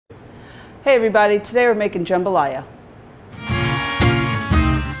Hey everybody, today we're making jambalaya.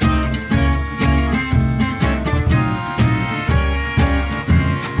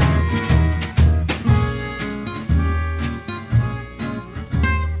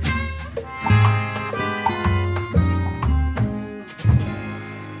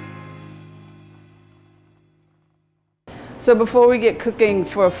 So before we get cooking,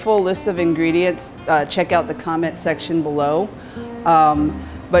 for a full list of ingredients, check out the comment section below.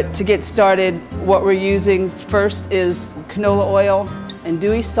 But to get started, what we're using first is canola oil,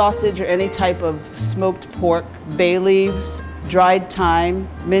 andouille sausage or any type of smoked pork, bay leaves, dried thyme,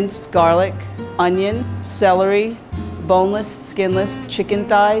 minced garlic, onion, celery, boneless, skinless chicken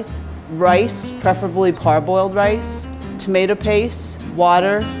thighs, rice, preferably parboiled rice, tomato paste,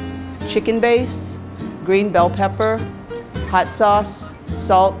 water, chicken base, green bell pepper, hot sauce,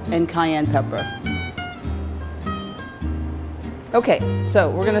 salt, and cayenne pepper. Okay, so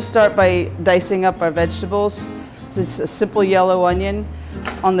we're gonna start by dicing up our vegetables. This is a simple yellow onion.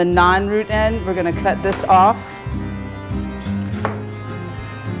 On the non-root end, we're gonna cut this off.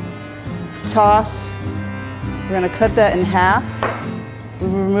 Toss. We're gonna cut that in half. We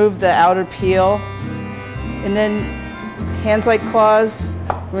remove the outer peel. And then, hands like claws,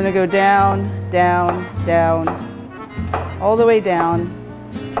 we're gonna go down, down, down, all the way down.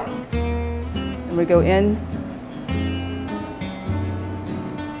 And we go in.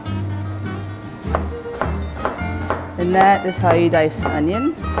 And that is how you dice an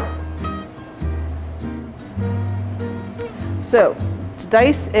onion. So, to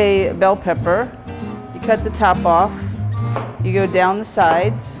dice a bell pepper, you cut the top off, you go down the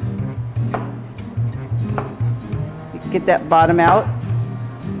sides, you get that bottom out.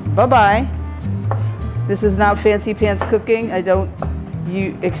 Bye-bye. This is not fancy pants cooking.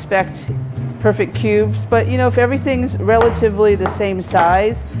 You expect perfect cubes, but you know, if everything's relatively the same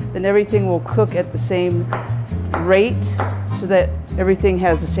size, then everything will cook at the same rate so that everything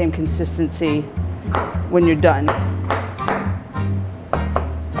has the same consistency when you're done.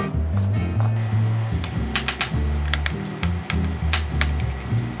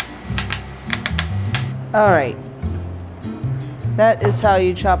 All right, that is how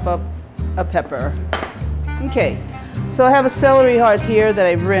you chop up a pepper. Okay, so I have a celery heart here that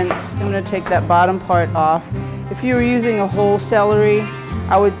I've rinsed. I'm going to take that bottom part off. If you were using a whole celery,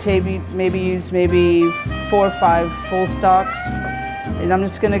 I would maybe use 4 or 5 full stalks. And I'm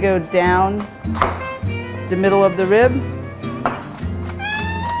just going to go down the middle of the rib.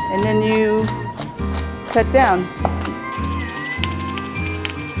 And then you cut down.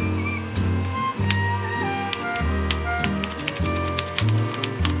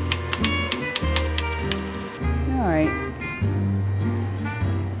 All right.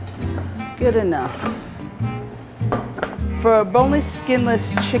 Good enough. For boneless,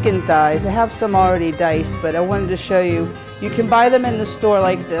 skinless chicken thighs, I have some already diced, but I wanted to show you. You can buy them in the store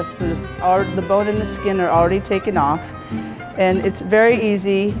like this. The bone and the skin are already taken off, and it's very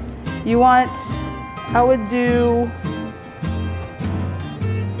easy. I would do,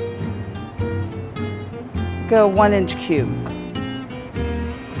 go 1-inch cube.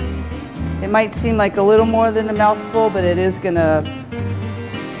 It might seem like a little more than a mouthful, but it is gonna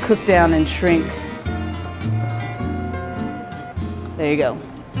cook down and shrink. There you go.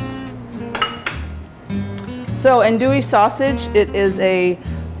 So andouille sausage, it is a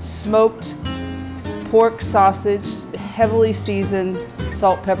smoked pork sausage, heavily seasoned,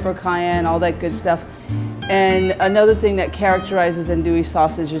 salt, pepper, cayenne, all that good stuff. And another thing that characterizes andouille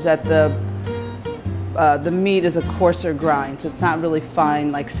sausage is that the meat is a coarser grind, so it's not really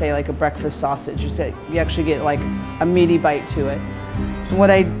fine like, say, like a breakfast sausage. You actually get like a meaty bite to it. And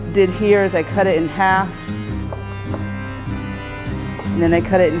what I did here is I cut it in half. And then I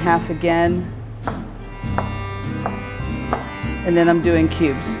cut it in half again. And then I'm doing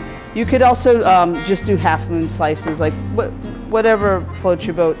cubes. You could also just do half-moon slices, like whatever floats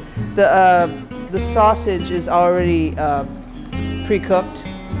your boat. The sausage is already pre-cooked.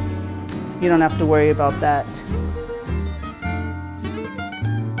 You don't have to worry about that.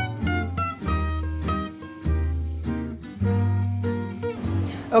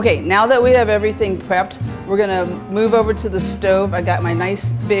 Okay, now that we have everything prepped, we're gonna move over to the stove. I got my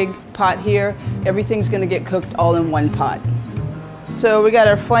nice big pot here. Everything's gonna get cooked all in one pot. So we got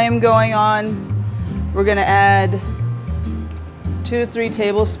our flame going on. We're gonna add 2 to 3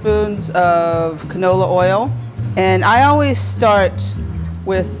 tablespoons of canola oil. And I always start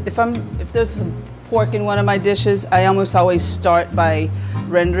with, if there's some pork in one of my dishes, I almost always start by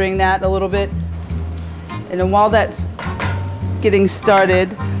rendering that a little bit. And then while that's getting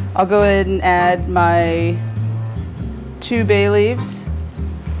started, I'll go ahead and add my 2 bay leaves.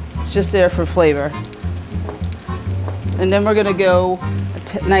 It's just there for flavor. And then we're gonna go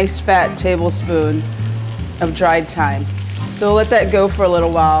a nice fat tablespoon of dried thyme. So we'll let that go for a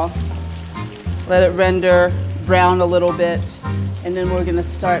little while. Let it render, brown a little bit. And then we're gonna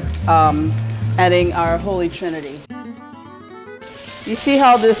start adding our Holy Trinity. You see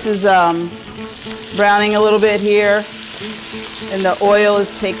how this is browning a little bit here? And the oil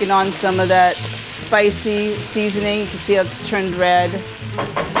is taking on some of that spicy seasoning. You can see how it's turned red.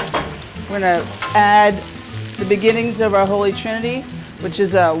 We're gonna add the beginnings of our Holy Trinity, which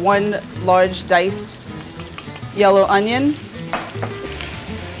is one large diced yellow onion.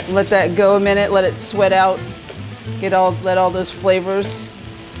 Let that go a minute, let it sweat out. Let all those flavors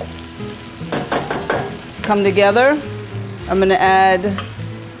come together. I'm gonna add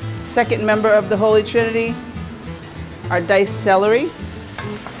second member of the Holy Trinity, our diced celery.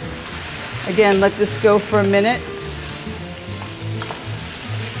 Again, let this go for a minute.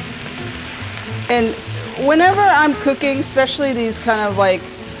 And whenever I'm cooking, especially these kind of like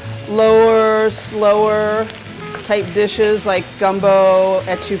lower, slower type dishes like gumbo,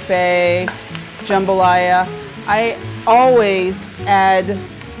 etouffee, jambalaya, I always add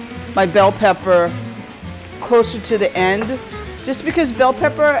my bell pepper closer to the end, just because bell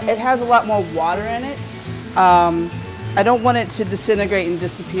pepper, it has a lot more water in it. I don't want it to disintegrate and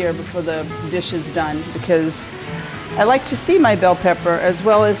disappear before the dish is done, because I like to see my bell pepper as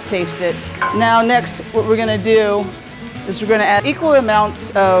well as taste it. Now next, what we're gonna do is we're gonna add equal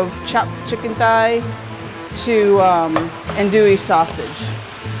amounts of chopped chicken thigh to andouille sausage.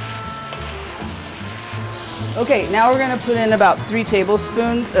 Okay, now we're gonna put in about 3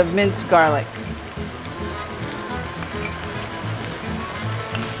 tablespoons of minced garlic.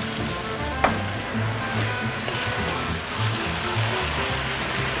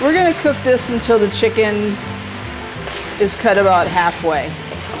 We're gonna cook this until the chicken is cut about halfway.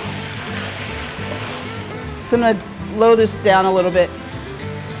 So I'm gonna lower this down a little bit.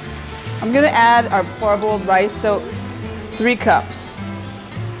 I'm gonna add our parboiled rice, so 3 cups.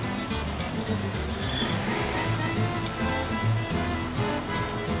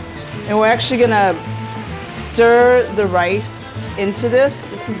 And we're actually gonna stir the rice into this.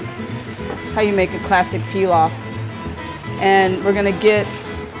 This is how you make a classic pilaf. And we're gonna get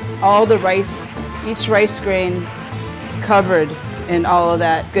all the rice, each rice grain covered in all of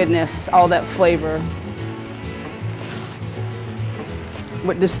that goodness, all that flavor.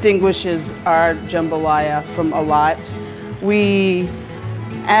 What distinguishes our jambalaya from a lot, we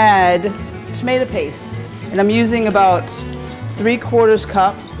add tomato paste. And I'm using about 3/4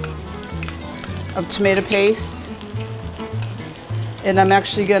 cup of tomato paste. And I'm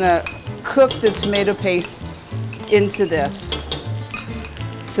actually gonna cook the tomato paste into this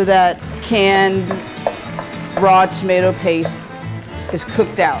so that canned raw tomato paste is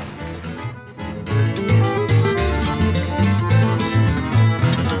cooked out.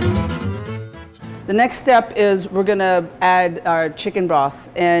 The next step is we're gonna add our chicken broth,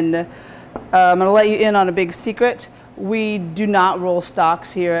 and I'm gonna let you in on a big secret. We do not roll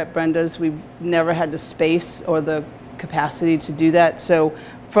stocks here at Brenda's. We've never had the space or the capacity to do that. So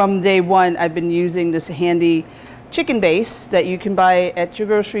from day one, I've been using this handy chicken base that you can buy at your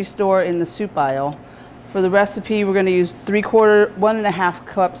grocery store in the soup aisle. For the recipe, we're gonna use 1.5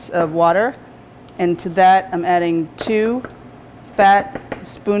 cups of water. And to that, I'm adding 2 fat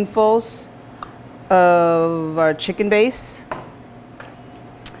spoonfuls of our chicken base.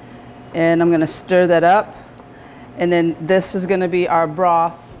 And I'm gonna stir that up. And then this is gonna be our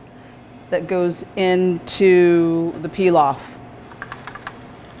broth that goes into the pilaf.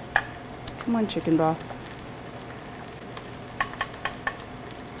 Come on, chicken broth.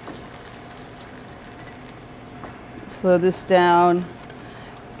 Slow this down,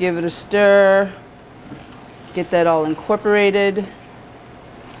 give it a stir, get that all incorporated.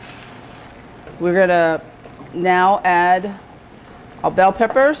 We're gonna now add our bell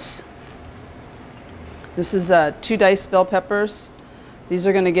peppers. This is 2 diced bell peppers. These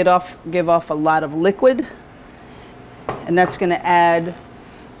are gonna give off a lot of liquid, and that's gonna add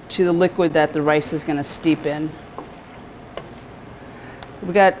to the liquid that the rice is gonna steep in.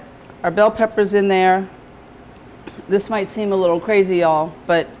 We got our bell peppers in there. This might seem a little crazy, y'all,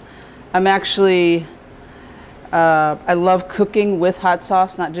 but I'm actually, I love cooking with hot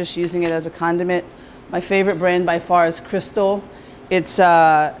sauce, not just using it as a condiment. My favorite brand by far is Crystal. It's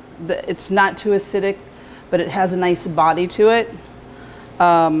not too acidic, but it has a nice body to it.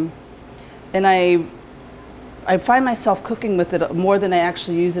 And I find myself cooking with it more than I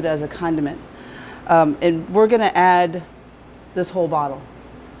actually use it as a condiment. And we're gonna add this whole bottle.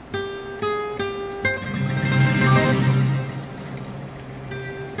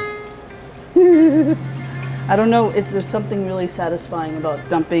 I don't know, there's something really satisfying about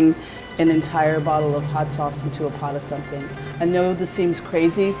dumping an entire bottle of hot sauce into a pot of something. I know this seems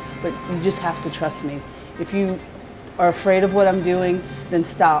crazy, but you just have to trust me. If you are afraid of what I'm doing, then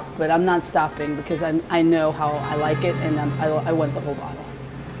stop. But I'm not stopping because I know how I like it, and I want the whole bottle.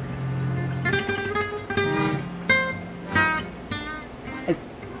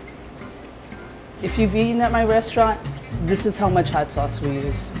 If you've eaten at my restaurant, this is how much hot sauce we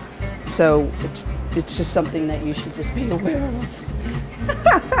use. So it's just something that you should just be aware of.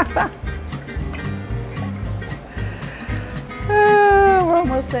 We're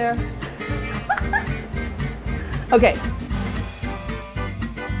almost there. Okay.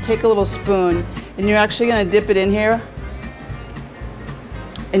 Take a little spoon, and you're actually going to dip it in here,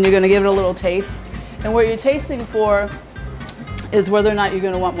 and you're going to give it a little taste. And what you're tasting for is whether or not you're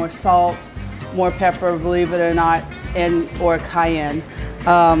going to want more salt, more pepper, believe it or not, or cayenne.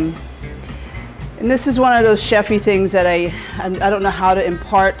 And this is one of those chefy things that I don't know how to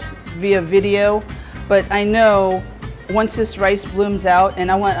impart via video, but I know once this rice blooms out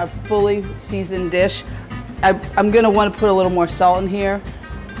and I want a fully seasoned dish, I'm going to want to put a little more salt in here.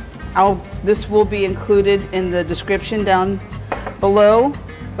 This will be included in the description down below,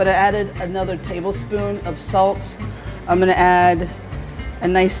 but I added another tablespoon of salt. I'm going to add a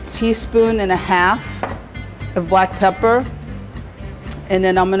nice teaspoon and a half of black pepper, and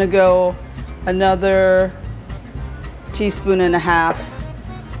then I'm going to go another teaspoon and a half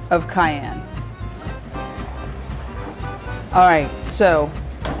of cayenne. All right, so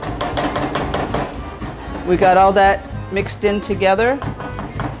we got all that mixed in together.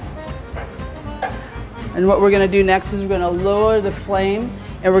 And what we're gonna do next is we're gonna lower the flame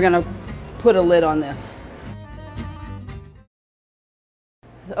and we're gonna put a lid on this.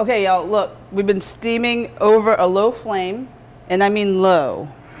 Okay, y'all, look, we've been steaming over a low flame, and I mean low,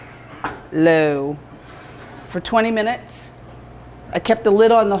 for 20 minutes. I kept the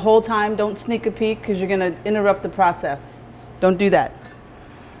lid on the whole time. Don't sneak a peek because you're gonna interrupt the process. Don't do that.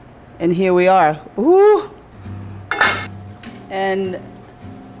 And here we are. Ooh. And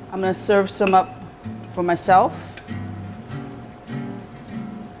I'm gonna serve some up for myself.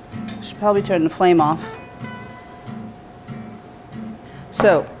 Should probably turn the flame off.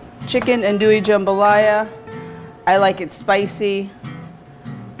 So, chicken andouille jambalaya. I like it spicy.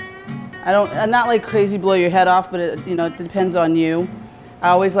 I'm not like crazy blow your head off, but it depends on you. I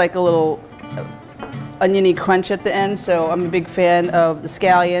always like a little oniony crunch at the end, so I'm a big fan of the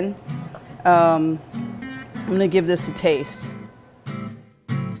scallion. I'm gonna give this a taste.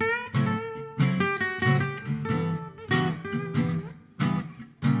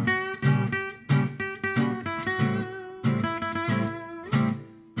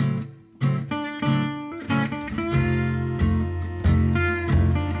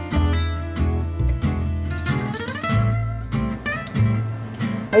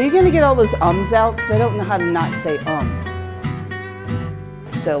 Are you going to get all those ums out? Because I don't know how to not say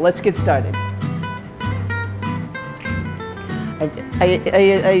So let's get started.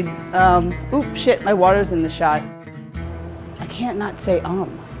 Oops, shit, my water's in the shot. I can't not say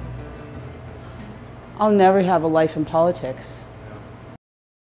I'll never have a life in politics.